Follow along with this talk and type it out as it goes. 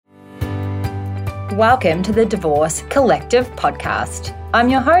Welcome to the Divorce Collective podcast. I'm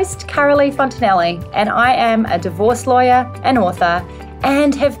your host, Carolee Fontanelli, and I am a divorce lawyer and author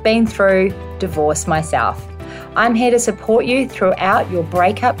and have been through divorce myself. I'm here to support you throughout your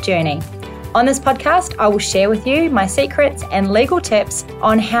breakup journey. On this podcast, I will share with you my secrets and legal tips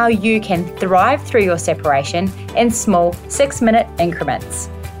on how you can thrive through your separation in small 6-minute increments.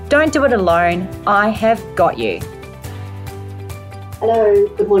 Don't do it alone. I have got you. Hello,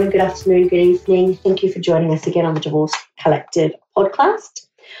 good morning, good afternoon, good evening. Thank you for joining us again on the Divorce Collective podcast.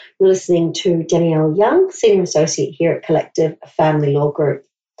 You're listening to Dannielle Young, Senior Associate here at Collective Family Law Group.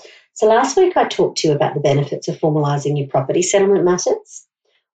 So last week I talked to you about the benefits of formalising your property settlement matters.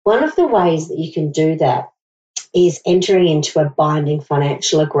 One of the ways that you can do that is entering into a binding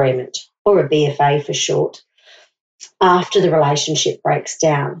financial agreement, or a BFA for short, after the relationship breaks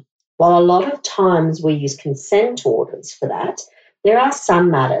down. While a lot of times we use consent orders for that, there are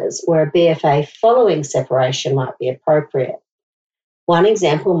some matters where a BFA following separation might be appropriate. One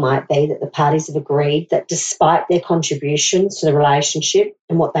example might be that the parties have agreed that despite their contributions to the relationship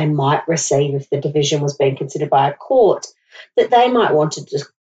and what they might receive if the division was being considered by a court, that they might want to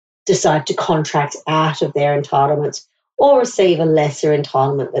decide to contract out of their entitlements or receive a lesser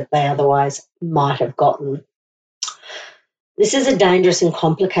entitlement that they otherwise might have gotten. This is a dangerous and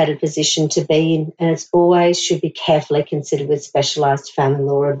complicated position to be in, and it always should be carefully considered with specialised family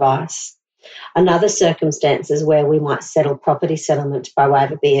law advice. Another circumstance is where we might settle property settlement by way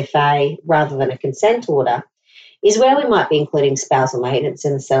of a BFA rather than a consent order is where we might be including spousal maintenance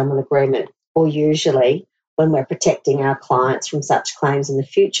in the settlement agreement, or usually when we're protecting our clients from such claims in the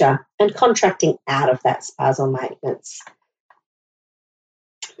future and contracting out of that spousal maintenance.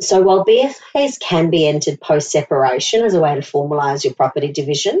 So while BFAs can be entered post-separation as a way to formalise your property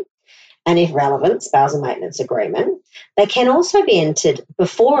division, and if relevant, spousal maintenance agreement, they can also be entered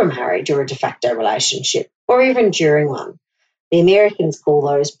before a marriage or a de facto relationship, or even during one. The Americans call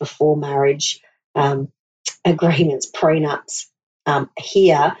those before marriage agreements, prenups.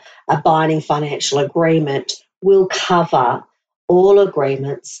 Here, a binding financial agreement will cover all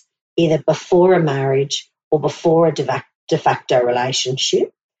agreements either before a marriage or before a de facto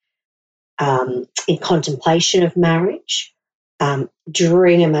relationship, in contemplation of marriage,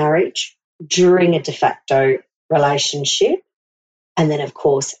 during a marriage, during a de facto relationship, and then, of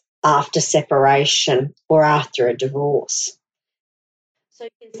course, after separation or after a divorce. So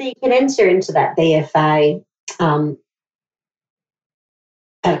you can see you can enter into that BFA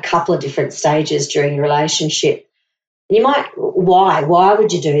at a couple of different stages during your relationship. You might, why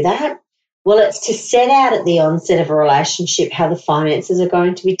would you do that? Well, it's to set out at the onset of a relationship how the finances are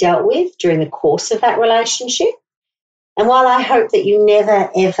going to be dealt with during the course of that relationship. And while I hope that you never,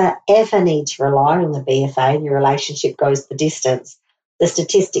 ever, ever need to rely on the BFA and your relationship goes the distance, the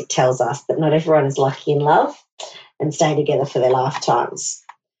statistic tells us that not everyone is lucky in love and stay together for their lifetimes.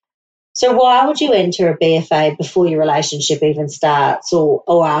 So why would you enter a BFA before your relationship even starts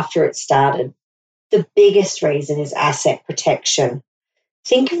or after it started? The biggest reason is asset protection.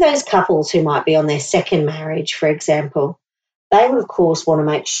 Think of those couples who might be on their second marriage, for example. They would, of course, want to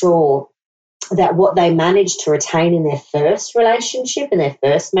make sure that what they managed to retain in their first relationship, in their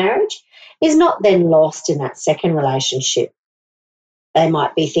first marriage, is not then lost in that second relationship. They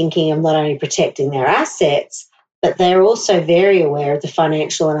might be thinking of not only protecting their assets, but they're also very aware of the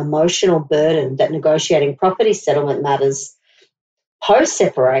financial and emotional burden that negotiating property settlement matters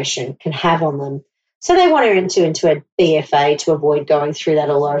post-separation can have on them. So they want to enter into a BFA to avoid going through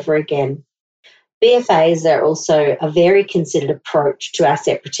that all over again. BFAs are also a very considered approach to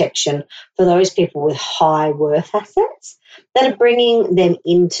asset protection for those people with high worth assets that are bringing them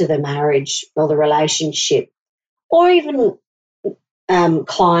into the marriage or the relationship, or even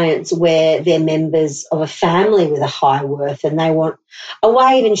clients where they're members of a family with a high worth and they want a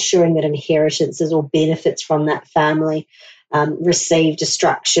way of ensuring that inheritances or benefits from that family received a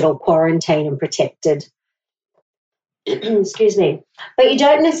structured or quarantined and protected. Excuse me. But you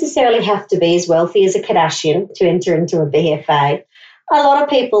don't necessarily have to be as wealthy as a Kardashian to enter into a BFA. A lot of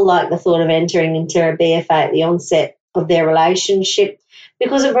people like the thought of entering into a BFA at the onset of their relationship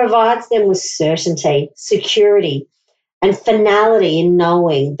because it provides them with certainty, security, and finality in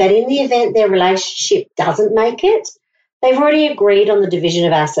knowing that in the event their relationship doesn't make it, they've already agreed on the division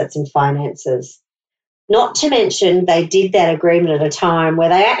of assets and finances. Not to mention they did that agreement at a time where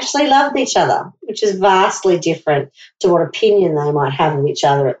they actually loved each other, which is vastly different to what opinion they might have of each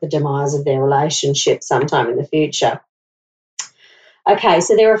other at the demise of their relationship sometime in the future. Okay,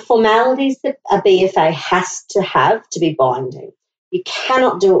 so there are formalities that a BFA has to have to be binding. You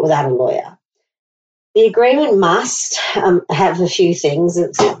cannot do it without a lawyer. The agreement must have a few things.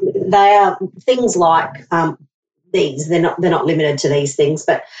 they are things like these. They're not limited to these things.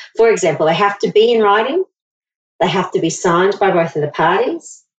 But, for example, they have to be in writing. They have to be signed by both of the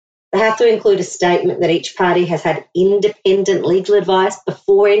parties. They have to include a statement that each party has had independent legal advice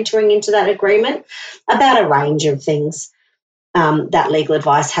before entering into that agreement about a range of things. That legal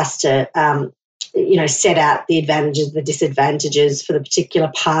advice has to, set out the advantages, the disadvantages for the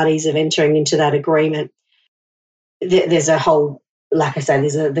particular parties of entering into that agreement. There's a whole, like I say,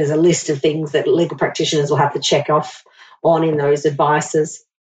 there's a list of things that legal practitioners will have to check off on in those advices.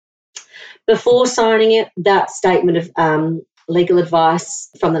 Before signing it, that statement of legal advice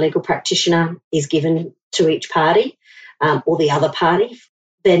from the legal practitioner is given to each party or the other party.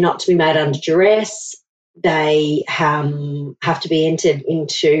 They're not to be made under duress. They have to be entered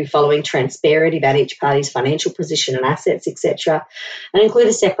into following transparency about each party's financial position and assets, etc., and include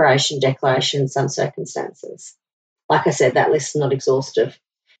a separation declaration in some circumstances. Like I said, that list is not exhaustive.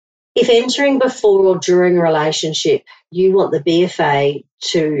 If entering before or during a relationship, you want the BFA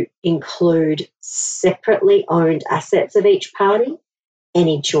to include separately owned assets of each party,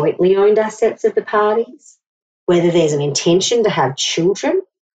 any jointly owned assets of the parties, whether there's an intention to have children.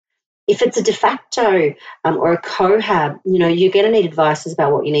 If it's a de facto or a cohab, you're going to need advice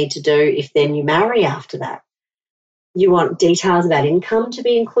about what you need to do if then you marry after that. You want details about income to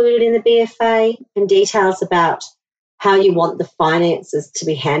be included in the BFA and details about how you want the finances to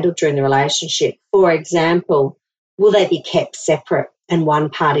be handled during the relationship. For example, will they be kept separate and one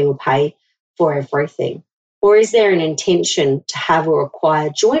party will pay for everything? Or is there an intention to have or acquire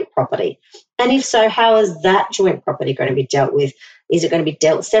joint property? And if so, how is that joint property going to be dealt with? Is it going to be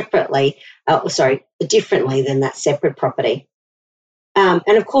dealt differently than that separate property?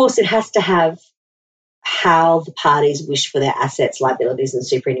 And of course, it has to have how the parties wish for their assets, liabilities and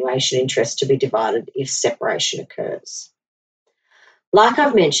superannuation interests to be divided if separation occurs. Like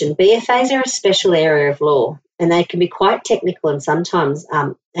I've mentioned, BFAs are a special area of law and they can be quite technical and sometimes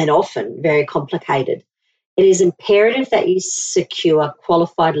and often very complicated. It is imperative that you secure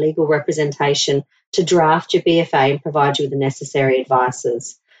qualified legal representation to draft your BFA and provide you with the necessary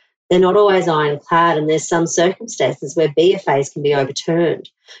advices. They're not always ironclad and there's some circumstances where BFAs can be overturned.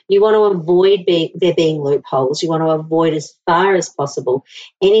 You want to avoid there being loopholes. You want to avoid as far as possible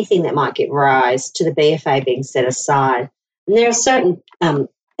anything that might give rise to the BFA being set aside. And there are certain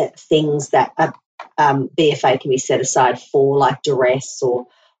things that a BFA can be set aside for, like duress or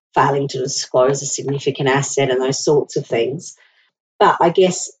failing to disclose a significant asset and those sorts of things. But I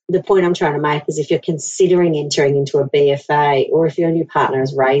guess the point I'm trying to make is if you're considering entering into a BFA or if your new partner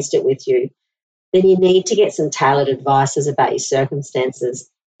has raised it with you, then you need to get some tailored advices about your circumstances.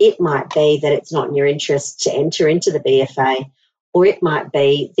 It might be that it's not in your interest to enter into the BFA, or it might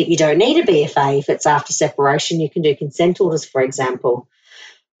be that you don't need a BFA if it's after separation. You can do consent orders, for example.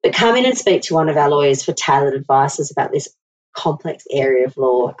 But come in and speak to one of our lawyers for tailored advices about this complex area of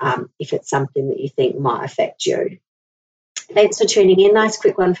law if it's something that you think might affect you. Thanks for tuning in. Nice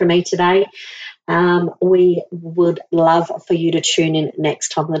quick one for me today. We would love for you to tune in next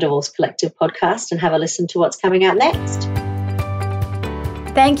time on the Divorce Collective podcast and have a listen to what's coming out next.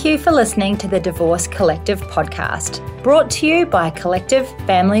 Thank you for listening to the Divorce Collective podcast, brought to you by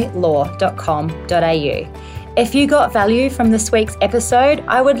collectivefamilylaw.com.au. If you got value from this week's episode,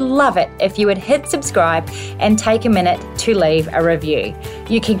 I would love it if you would hit subscribe and take a minute to leave a review.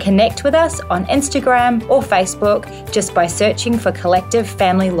 You can connect with us on Instagram or Facebook just by searching for Collective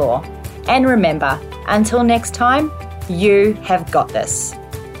Family Law. And remember, until next time, you have got this.